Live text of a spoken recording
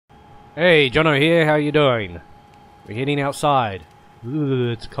Hey, Jono here, how you doing? We're heading outside. Ooh,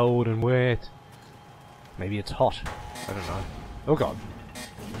 it's cold and wet. Maybe it's hot. I don't know. Oh god.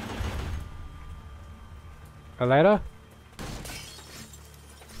 A ladder?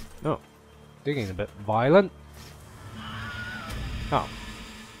 Oh. Digging a bit violent. Oh.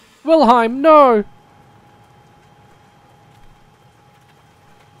 Wilhelm, no!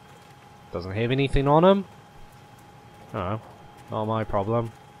 Doesn't have anything on him? Oh. Not my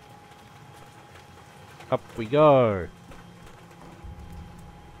problem. Up we go.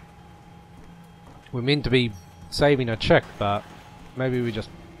 We're meant to be saving a chick, but maybe we're just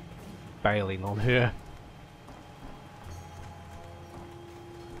bailing on her.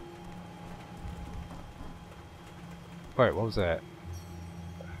 Wait, what was that?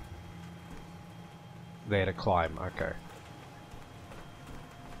 There to climb, okay.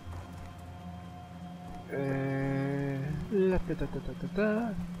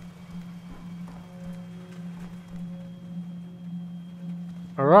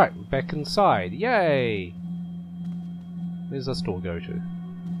 Alright, we're back inside. Yay! Where's the store go to?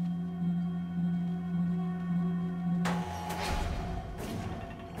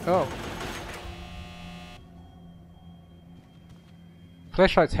 Oh.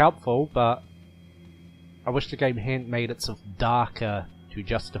 Flashlight's helpful, but I wish the game hadn't made itself darker to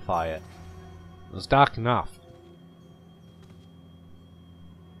justify it. It was dark enough.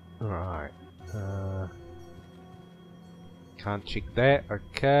 Alright. Can't check that.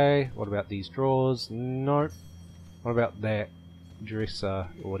 Okay. What about these drawers? Nope. What about that dresser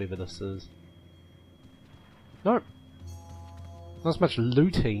or whatever this is? Nope. Not as much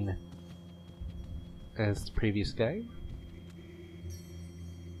looting as the previous game.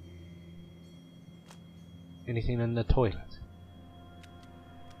 Anything in the toilet?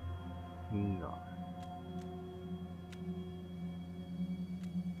 No.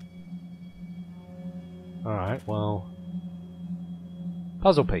 Alright, well...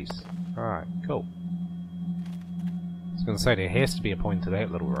 Puzzle piece. Alright, cool. I was gonna say there has to be a point to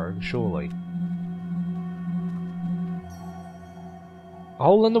that little room, surely. A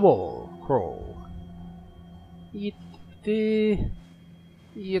hole in the wall. Crawl.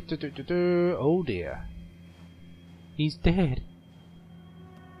 Oh dear. He's dead.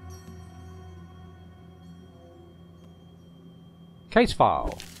 Case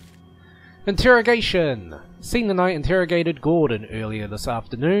file. Interrogation. Seen the night interrogated Gordon earlier this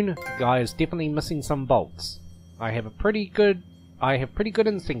afternoon. The guy is definitely missing some bolts. I have pretty good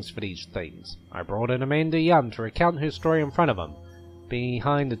instincts for these things. I brought in Amanda Young to recount her story in front of him.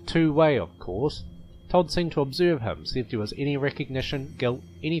 Behind the two-way, of course. Todd seemed to observe him, see if there was any recognition, guilt,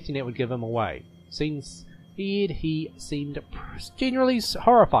 anything that would give him away. He seemed generally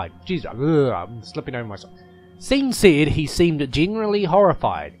horrified. Jeez, I'm slipping over myself. Scene said he seemed generally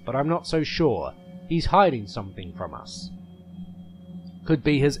horrified, but I'm not so sure. He's hiding something from us. Could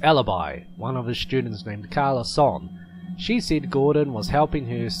be his alibi. One of his students named Carla Son. She said Gordon was helping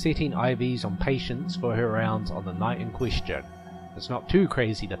her setting IVs on patients for her rounds on the night in question. It's not too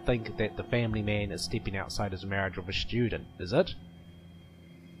crazy to think that the family man is stepping outside his marriage with a student, is it?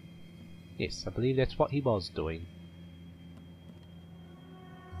 Yes, I believe that's what he was doing.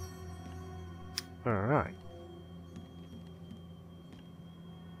 Alright.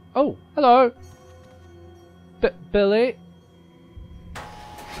 Oh, hello! Billy?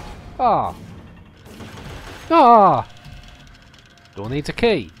 Ah! Ah! Door needs a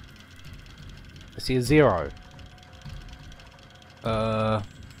key. I see a 0.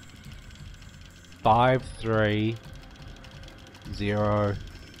 5 3 0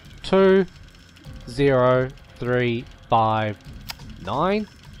 2 0 3 5 9.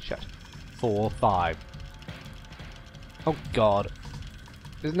 Shit. 4 5. Oh god.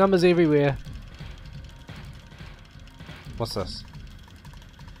 There's numbers everywhere. What's this?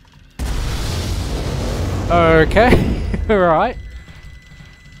 Okay. Alright.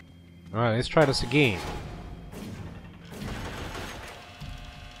 Alright, let's try this again.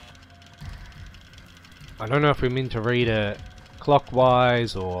 I don't know if we're meant to read it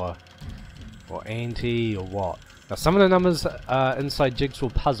clockwise or anti or what. Now some of the numbers are inside Jigsaw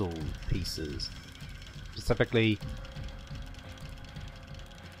puzzle pieces. Specifically...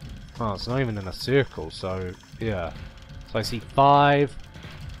 Oh, it's not even in a circle, so yeah. So I see 5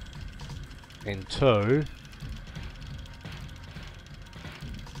 and 2.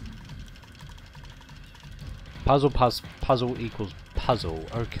 Puzzle equals puzzle,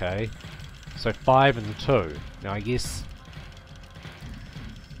 okay. So 5 and 2. Now I guess...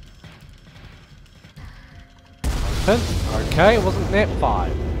 Open. Okay, it wasn't that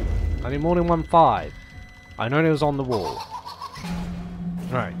 5. I need more than one 5. I know it was on the wall.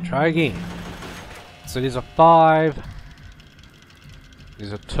 Alright, try again. So there's a 5.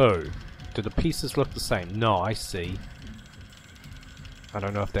 There's a 2. Do the pieces look the same? No, I see. I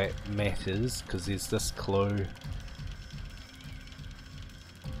don't know if that matters, because there's this clue.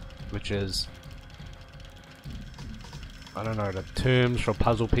 Which is... I don't know the terms for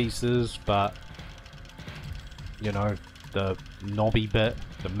puzzle pieces, but... You know, the knobby bit,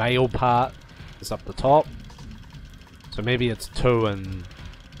 the male part, is up the top. So maybe it's 2 and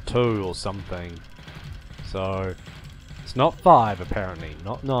 2 or something. So... It's not 5 apparently,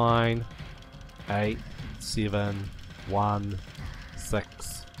 not 9, 8, 7, 1,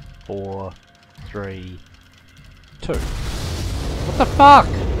 6, 4, 3, 2. What the fuck?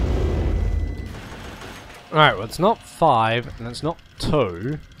 Alright, well it's not 5 and it's not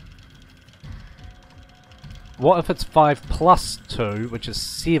 2. What if it's 5 plus 2, which is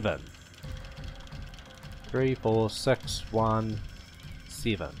 7? 3, 4, 6, 1,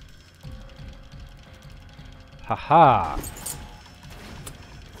 7. Haha!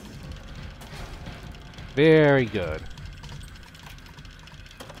 Very good.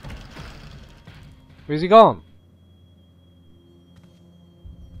 Where's he gone?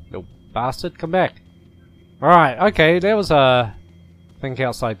 No bastard, come back. Alright, okay, there was a think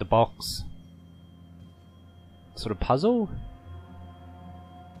outside the box sort of puzzle.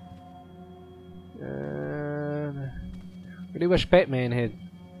 Really wish Batman had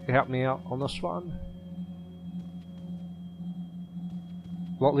helped me out on this one.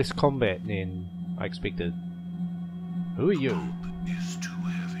 A lot less combat than I expected. Who are you? Is too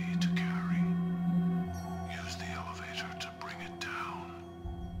heavy to carry. Use the elevator to bring it down.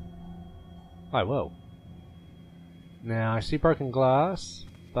 I will. Now I see broken glass,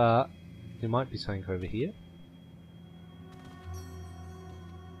 but there might be something over here.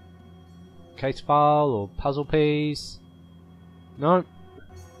 Case file or puzzle piece. No.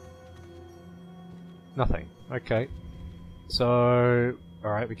 Nothing. Okay. So,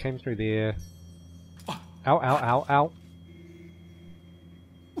 alright, we came through there. Ow, ow, ow, ow.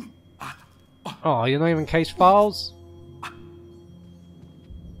 Oh, you're not even case files?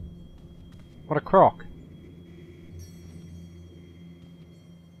 What a crock.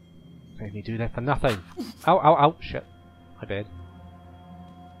 Made me do that for nothing. Ow, ow, ow, shit. My bad.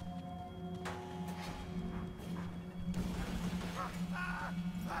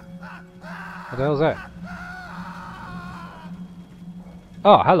 What the hell's that?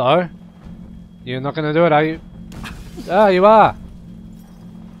 Oh, hello. You're not gonna do it, are you? Ah, you are!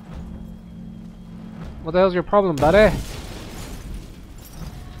 What the hell's your problem, buddy? I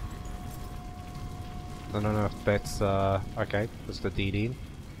don't know if that's, okay, just a dead end.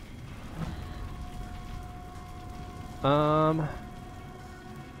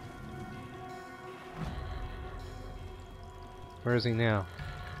 Where is he now?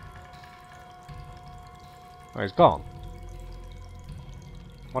 Oh, he's gone.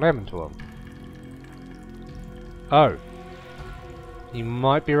 What happened to him? Oh. He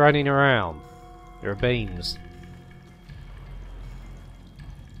might be running around. There are beams.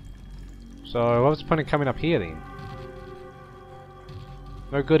 So, what was the point of coming up here then?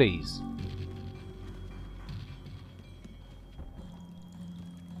 No goodies.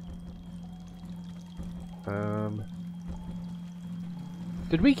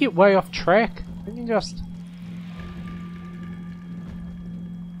 Did we get way off track? Didn't you just...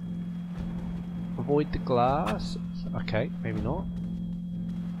 avoid the glass? Okay, maybe not.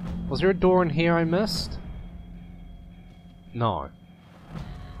 Was there a door in here I missed? No.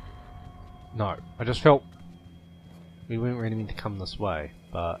 No, I just felt we weren't really meant to come this way,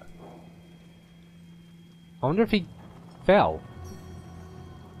 but... I wonder if he fell.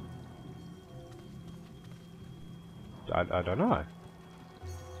 I don't know.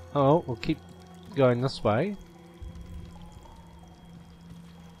 Oh, we'll keep going this way.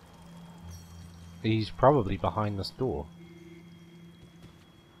 He's probably behind this door.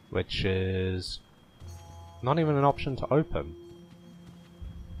 Which is... not even an option to open.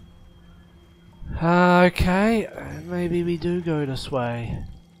 Okay, maybe we do go this way.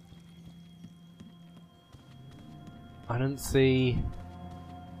 I don't see...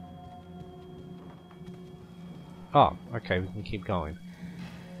 oh, okay, we can keep going.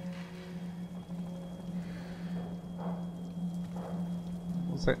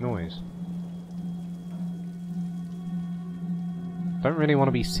 What's that noise? Don't really want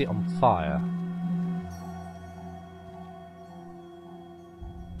to be set on fire.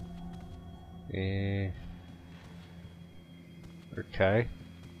 Yeah. Okay.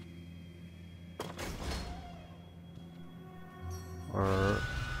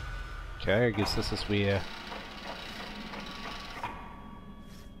 Okay, I guess this is where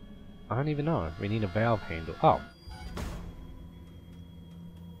I don't even know. We need a valve handle. Oh.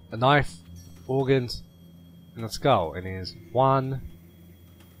 A knife, organs, and a skull. And there's 1,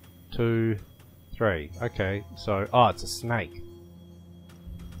 2, 3. Okay, so... Oh, it's a snake.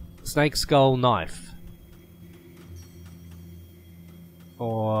 Snake, skull, knife.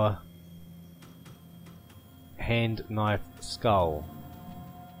 Or... hand, knife, skull.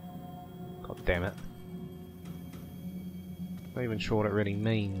 God damn it. Not even sure what it really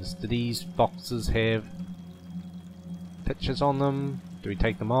means. Do these boxes have pictures on them? Do we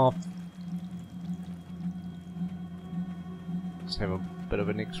take them off? Let's have a bit of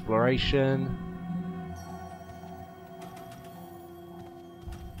an exploration.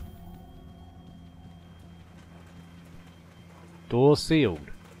 Door sealed.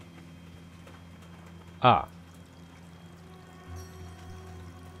 Ah.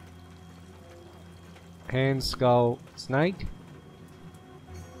 Hand, skull, snake.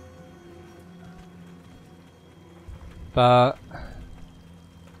 But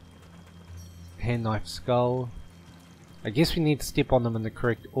hand, knife, skull. I guess we need to step on them in the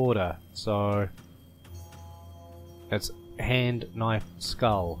correct order. So it's hand, knife,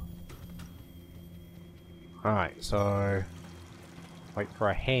 skull. Alright, so wait for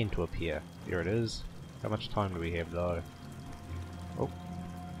a hand to appear. Here it is. How much time do we have though? Oh,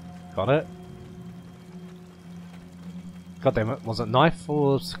 got it. God damn it, was it knife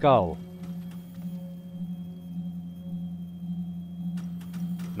or skull?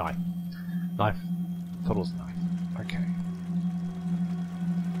 Knife. Knife. Thought it was knife. Okay.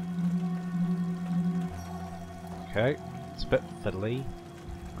 Okay, it's a bit fiddly.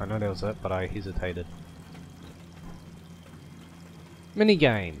 I know that was it, but I hesitated.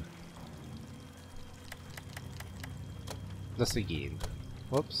 Minigame. This again.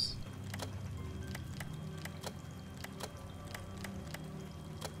 Whoops.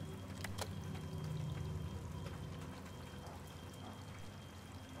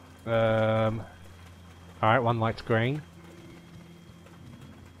 Alright, one light's green.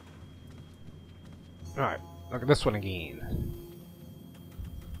 Alright, look at this one again.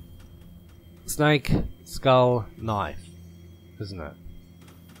 Snake, skull, knife. Isn't it?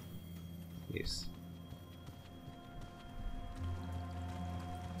 Yes.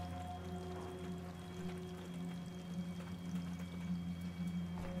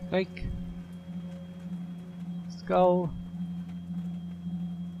 Snake. Skull.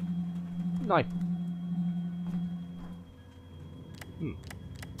 Knife.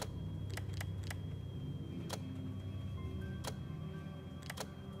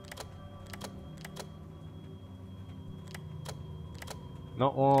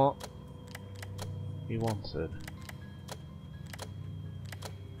 Not what we wanted.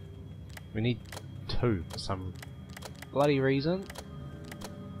 We need 2 for some bloody reason.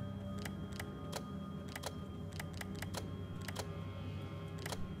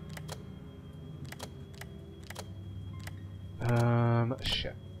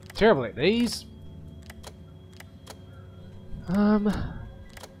 Shit. Terrible at these.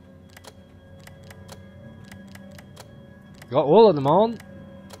 Got all of them on,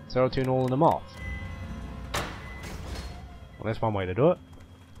 so I'll turn all of them off. Well, that's one way to do it.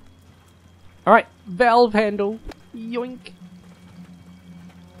 Alright, valve handle. Yoink.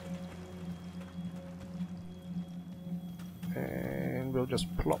 And we'll just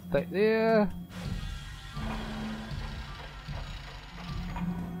plop that there.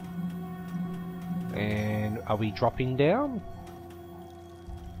 And are we dropping down?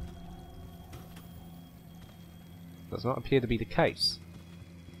 Does not appear to be the case.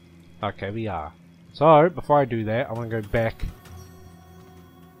 Okay, we are. So, before I do that, I want to go back.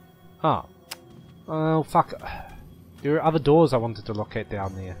 Ah. Oh, fuck. There are other doors I wanted to look at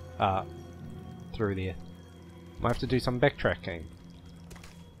down there. Through there. Might have to do some backtracking.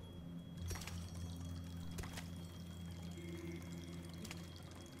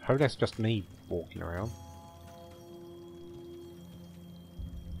 Hope that's just me walking around.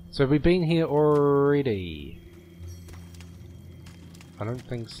 So have we been here already? I don't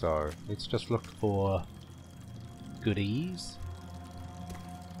think so. Let's just look for goodies.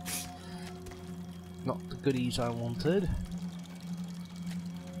 Not the goodies I wanted.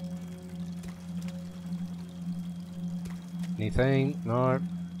 Anything? No.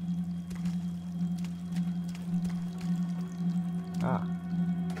 Ah.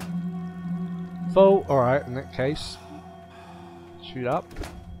 Full. Alright, in that case. Shoot up.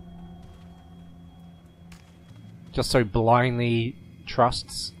 Just so blindly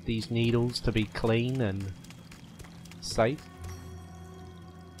trusts these needles to be clean and safe.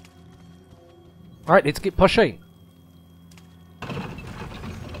 Alright, let's get pushing.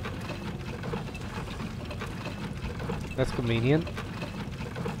 That's convenient.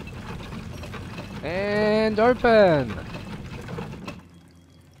 And open!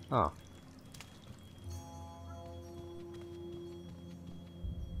 Oh.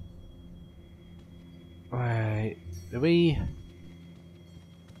 Wait, have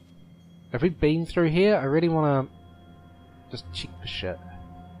we been through here? I really wanna just check for shit.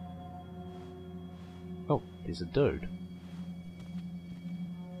 Oh, there's a dude.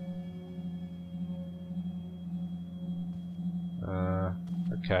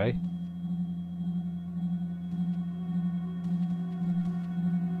 Okay.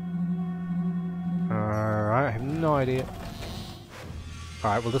 Alright, I have no idea.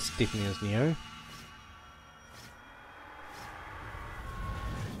 Alright, well this definitely is new.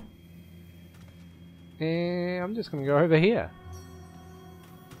 And I'm just gonna go over here.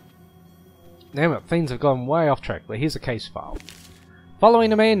 Damn it, things have gone way off track, but here's a case file.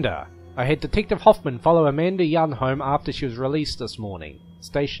 Following Amanda. I had Detective Hoffman follow Amanda Young home after she was released this morning.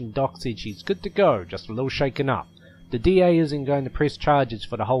 Station doc said she's good to go, just a little shaken up. The DA isn't going to press charges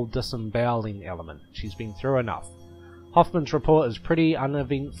for the whole disemboweling element. She's been through enough. Hoffman's report is pretty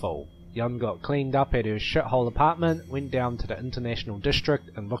uneventful. Young got cleaned up at her shithole apartment, went down to the International District,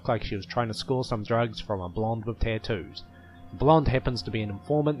 and looked like she was trying to score some drugs from a blonde with tattoos. The blonde happens to be an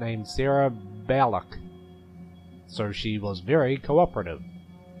informant named Sarah Ballock, so she was very cooperative.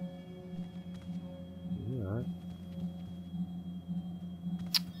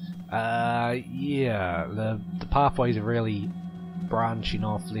 Yeah, the pathways are really branching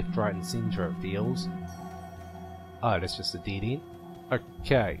off left, right and centre, it feels. Oh, that's just a dead end.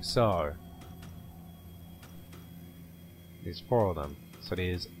 Okay, so there's 4 of them. So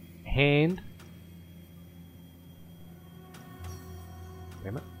there's hand,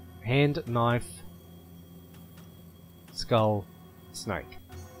 damn it, hand, knife, skull, snake.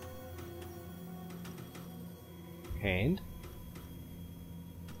 Hand,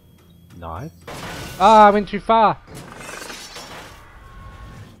 knife. Ah, I went too far.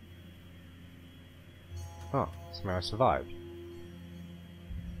 Oh, somehow I survived.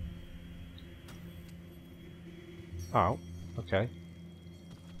 Oh, okay.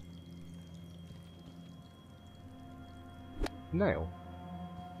 Nail.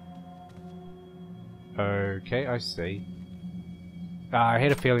 Okay, I see. I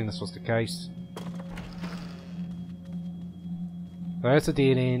had a feeling this was the case. That's a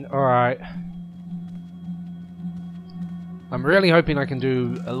dead end, alright. I'm really hoping I can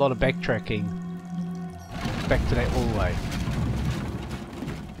do a lot of backtracking back to that hallway.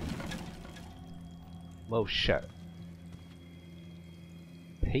 Well, shit.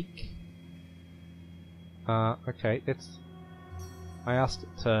 Peek? Okay, that's... I asked it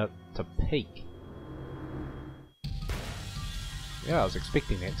to peek. Yeah, I was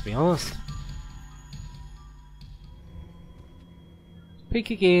expecting that, to be honest. Peek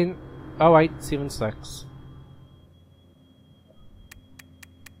again. 0876.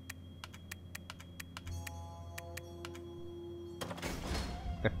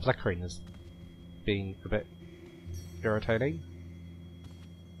 That flickering is being a bit irritating.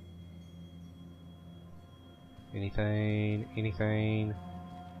 Anything? Anything?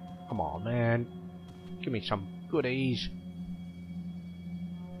 Come on, man. Give me some goodies.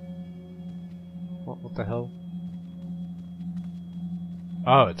 What the hell?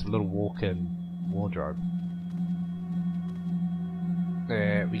 Oh, it's a little walk-in wardrobe.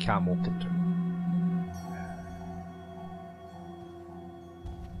 We can't walk into.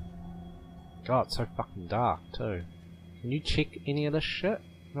 God, it's so fucking dark too. Can you check any of this shit?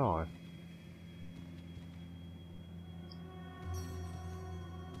 No.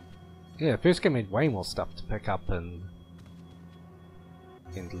 Yeah, first game had way more stuff to pick up and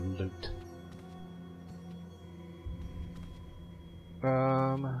loot.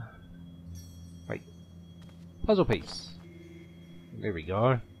 Wait. Puzzle piece. There we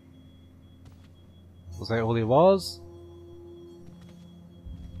go. Was that all there was?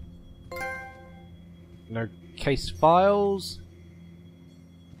 No case files.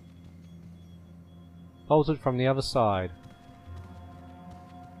 Bolted from the other side.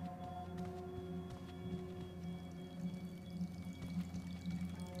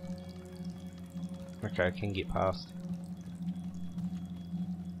 Okay, I can get past.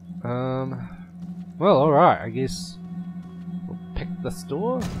 Well, alright, I guess we'll pick this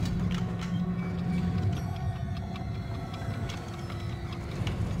door.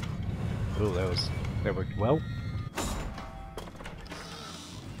 Oh, that worked well.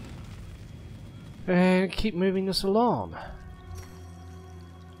 And keep moving this along.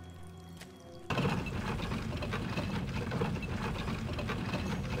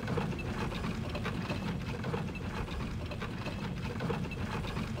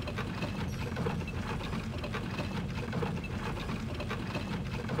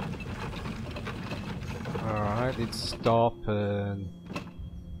 should stop and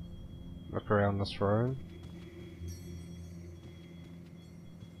look around this room.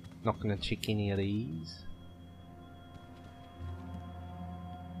 Not gonna check any of these.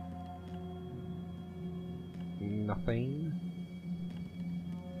 Nothing.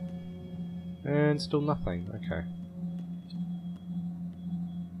 And still nothing, okay.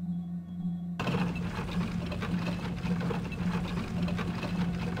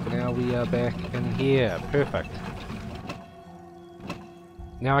 Now we are back in here. Perfect.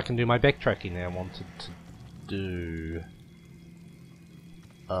 Now I can do my backtracking that I wanted to do.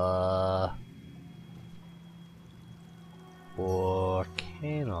 Or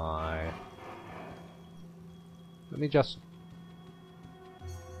can I? Let me just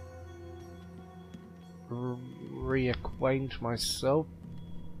reacquaint myself.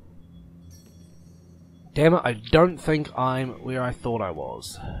 Damn it, I don't think I'm where I thought I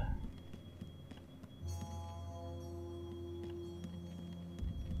was.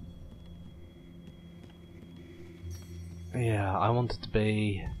 Yeah, I wanted to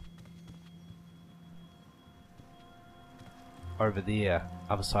be over there,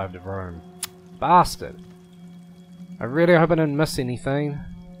 other side of the room. Bastard! I really hope I didn't miss anything.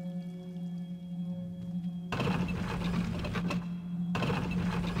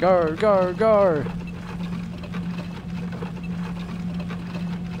 Go, go, go!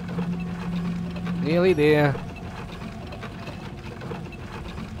 Nearly there.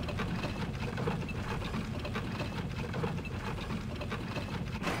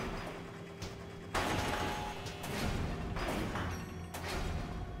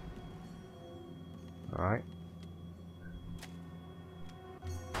 Alright.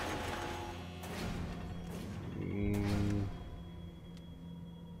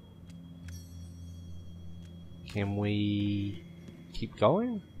 Can we keep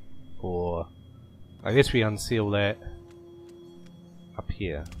going? Or I guess we unseal that up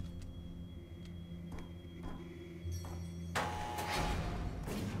here.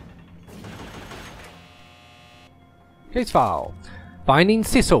 Case file. Finding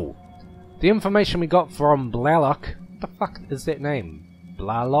Cecil. The information we got from Blalock. What the fuck is that name?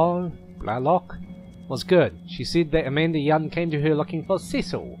 Blalock? Was good. She said that Amanda Young came to her looking for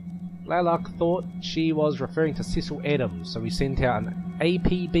Cecil. Blalock thought she was referring to Cecil Adams, so we sent out an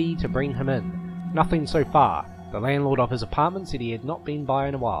APB to bring him in. Nothing so far. The landlord of his apartment said he had not been by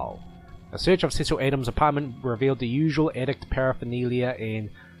in a while. A search of Cecil Adams' apartment revealed the usual addict paraphernalia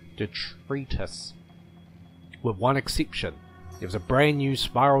and detritus, with one exception. There was a brand new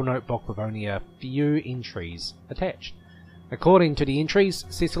spiral notebook with only a few entries attached. According to the entries,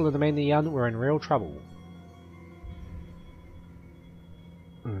 Cecil and Amanda Young were in real trouble.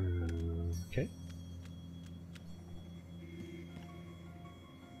 Okay.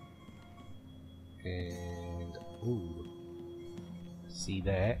 And ooh, see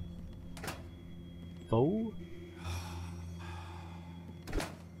that? Full.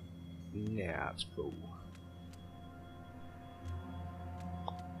 Now it's full.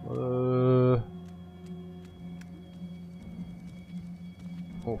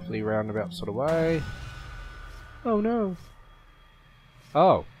 Awfully roundabout sort of way. Oh no.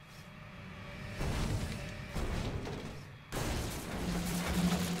 Oh.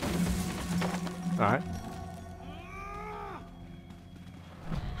 Alright.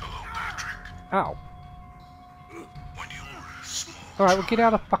 Hello, Patrick. Ow. When you were a small Alright, well get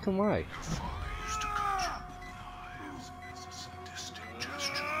out of the fucking way. your father used to cut you with knives as a sadistic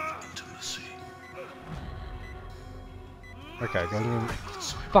gesture of intimacy. Okay, going in.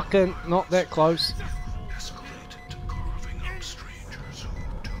 Fucking not that close. Escalated to carving up strangers who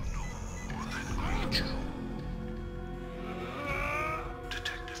do no more than greet you.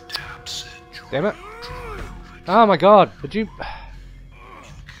 Detective Tapp said you Damn it. trial Oh my god, would you... but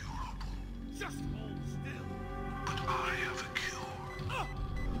I have a cure.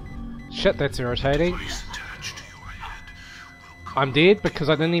 Shit, that's irritating. Ice attached to your head will I'm dead because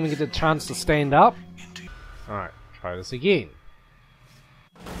I didn't even get a chance to stand up. Alright, try this again.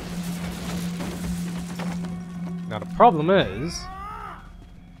 Now the problem is...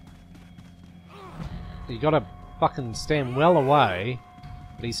 you gotta fucking stand well away,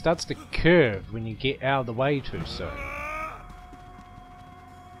 but he starts to curve when you get out of the way too soon.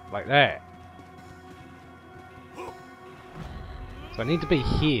 Like that. So I need to be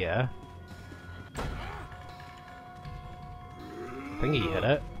here. I think he hit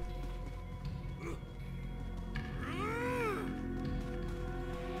it.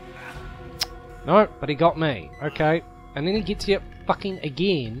 No, but he got me. Okay. And then he gets you fucking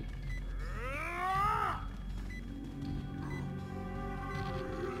again.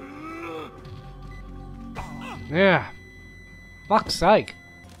 Yeah. Fuck's sake.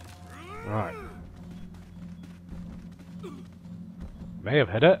 Right. May have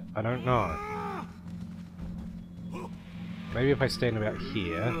hit it. I don't know. Maybe if I stand about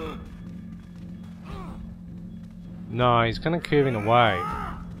here. No, he's kind of curving away.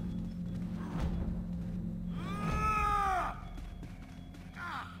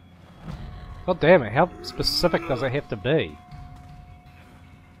 God damn it, how specific does it have to be?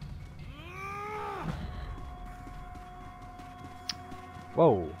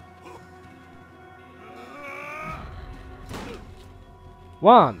 Whoa.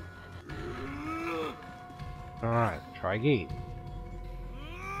 1. Alright, try again.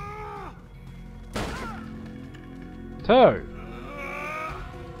 2.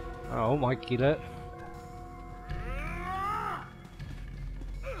 Oh, might get it.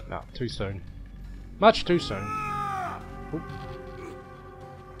 No, too soon. Much too soon. Oop.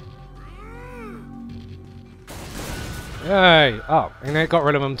 Yay! Oh, and that got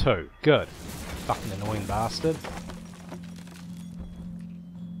rid of him too. Good. Fucking annoying bastard.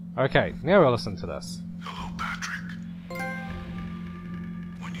 Okay, now we'll listen to this. Hello, Patrick.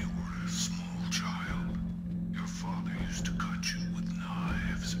 When you were a small child, your father used to cut you with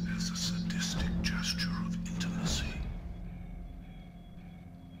knives as a sadistic gesture of intimacy.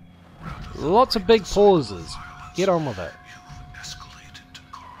 Lots of big pauses. Get on with it. You've escalated to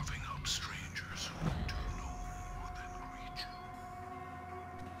carving up strangers who do no more than greet you.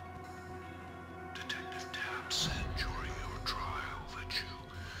 Detective Tapp said during your trial that you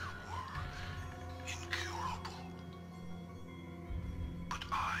were incurable. But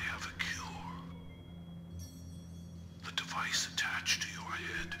I have a cure. The device attached to your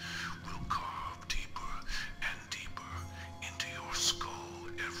head will carve deeper and deeper into your skull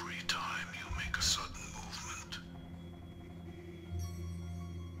every time you make a sudden movement.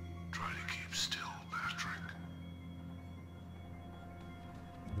 Try to keep still, Patrick.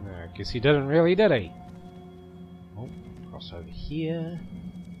 I guess he didn't really, did he? Oh, cross over here.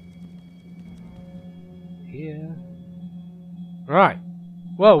 Here. Right.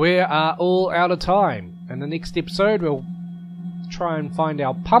 Well, we are all out of time. In the next episode, we'll try and find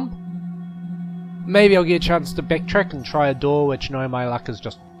our pump. Maybe I'll get a chance to backtrack and try a door, which, no, my luck is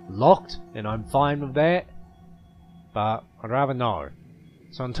just locked, and I'm fine with that. But I'd rather know.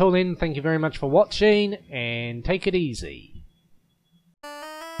 So until then, thank you very much for watching, and take it easy.